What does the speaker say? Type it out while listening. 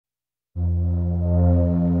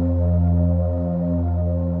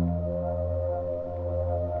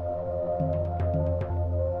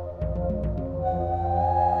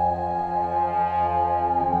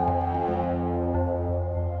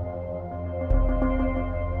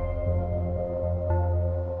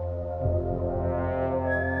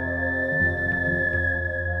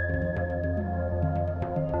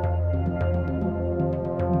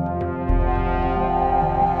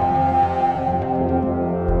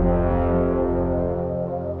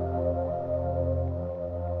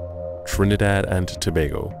Trinidad and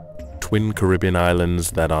Tobago, twin Caribbean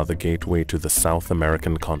islands that are the gateway to the South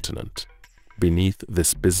American continent. Beneath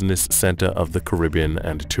this business center of the Caribbean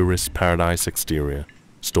and tourist paradise exterior,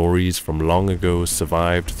 stories from long ago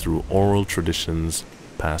survived through oral traditions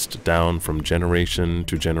passed down from generation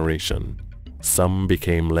to generation. Some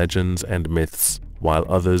became legends and myths, while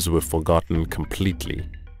others were forgotten completely,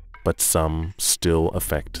 but some still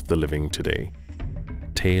affect the living today.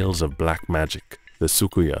 Tales of black magic, the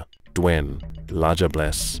Soucouyant, Duenne,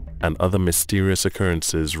 Diablesse, and other mysterious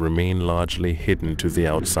occurrences remain largely hidden to the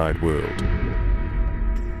outside world.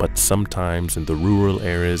 But sometimes in the rural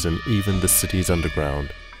areas and even the city's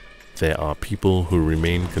underground, there are people who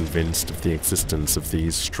remain convinced of the existence of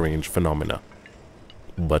these strange phenomena.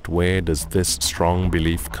 But where does this strong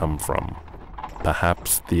belief come from?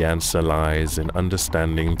 Perhaps the answer lies in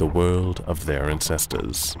understanding the world of their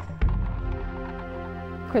ancestors.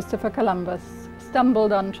 Christopher Columbus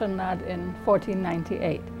stumbled on Trinidad in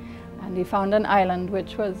 1498, and he found an island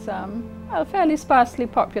which was fairly sparsely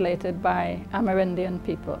populated by Amerindian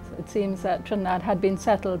peoples. It seems that Trinidad had been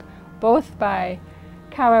settled both by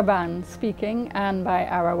Caravan-speaking and by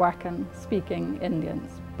Arawakan-speaking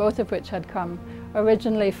Indians, both of which had come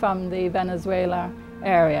originally from the Venezuela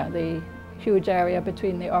area, the huge area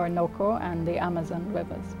between the Orinoco and the Amazon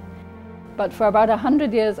rivers. But for about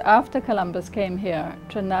 100 years after Columbus came here,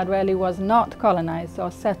 Trinidad really was not colonized or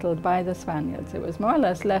settled by the Spaniards. It was more or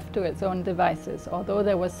less left to its own devices, although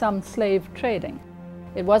there was some slave trading.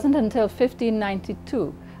 It wasn't until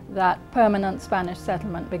 1592 that permanent Spanish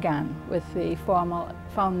settlement began with the formal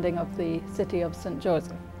founding of the city of St.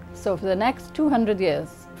 Joseph. So for the next 200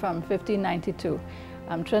 years, from 1592,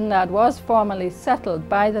 Trinidad was formally settled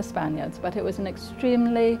by the Spaniards, but it was an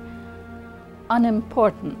extremely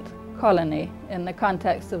unimportant colony in the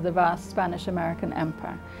context of the vast Spanish-American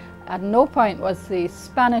Empire. At no point was the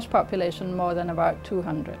Spanish population more than about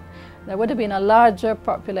 200. There would have been a larger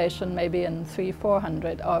population, maybe in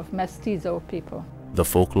 300–400, of mestizo people. The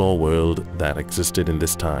folklore world that existed in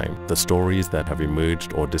this time, the stories that have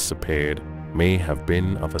emerged or disappeared, may have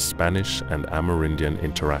been of a Spanish and Amerindian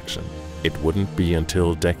interaction. It wouldn't be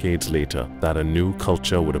until decades later that a new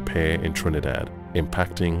culture would appear in Trinidad,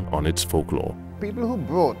 impacting on its folklore. People who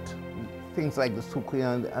brought things like the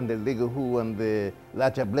Soucouyant and the Ligahu and the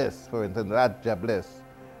Diablesse, for instance, Diablesse,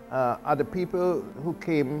 are the people who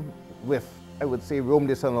came with, I would say, Rome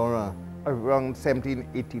de Saint Laurent. Around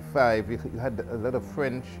 1785, you had a lot of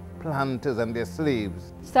French planters and their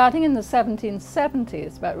slaves. Starting in the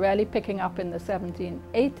 1770s, but really picking up in the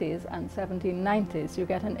 1780s and 1790s, you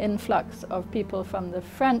get an influx of people from the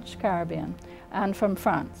French Caribbean and from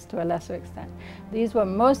France to a lesser extent. These were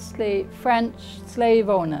mostly French slave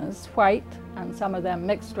owners, white, and some of them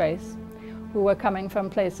mixed race, who were coming from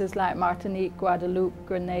places like Martinique, Guadeloupe,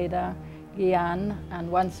 Grenada, Guyane, and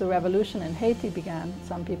once the revolution in Haiti began,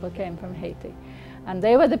 some people came from Haiti. And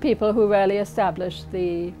they were the people who really established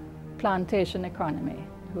the plantation economy,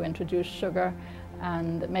 who introduced sugar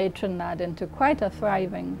and made Trinidad into quite a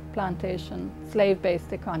thriving plantation,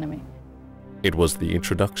 slave-based economy. It was the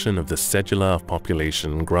introduction of the cedula of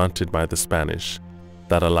population granted by the Spanish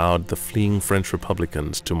that allowed the fleeing French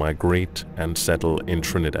Republicans to migrate and settle in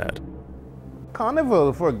Trinidad.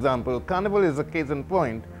 Carnival, for example, Carnival is a case in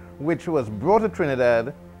point, which was brought to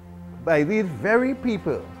Trinidad by these very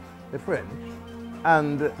people, the French.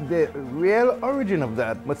 And the real origin of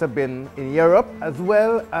that must have been in Europe as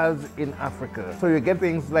well as in Africa. So you get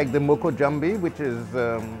things like the Moko Jambi, which is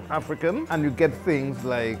African, and you get things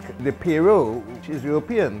like the Pierrot, which is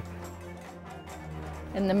European.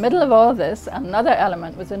 In the middle of all this, another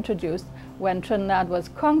element was introduced when Trinidad was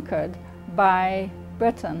conquered by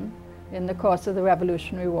Britain in the course of the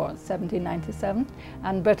Revolutionary Wars, 1797,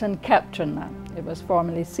 and Britain kept Trinidad. It was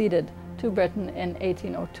formally ceded to Britain in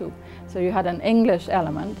 1802. So you had an English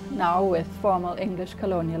element. Now with formal English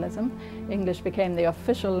colonialism, English became the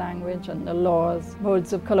official language and the laws,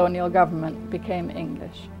 modes of colonial government became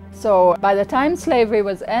English. So by the time slavery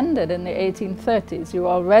was ended in the 1830s, you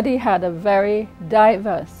already had a very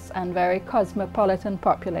diverse and very cosmopolitan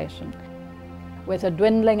population, with a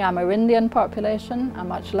dwindling Amerindian population, a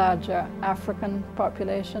much larger African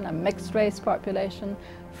population, a mixed race population,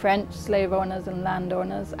 French slave owners and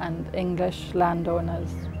landowners, and English landowners,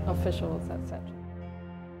 officials, etc.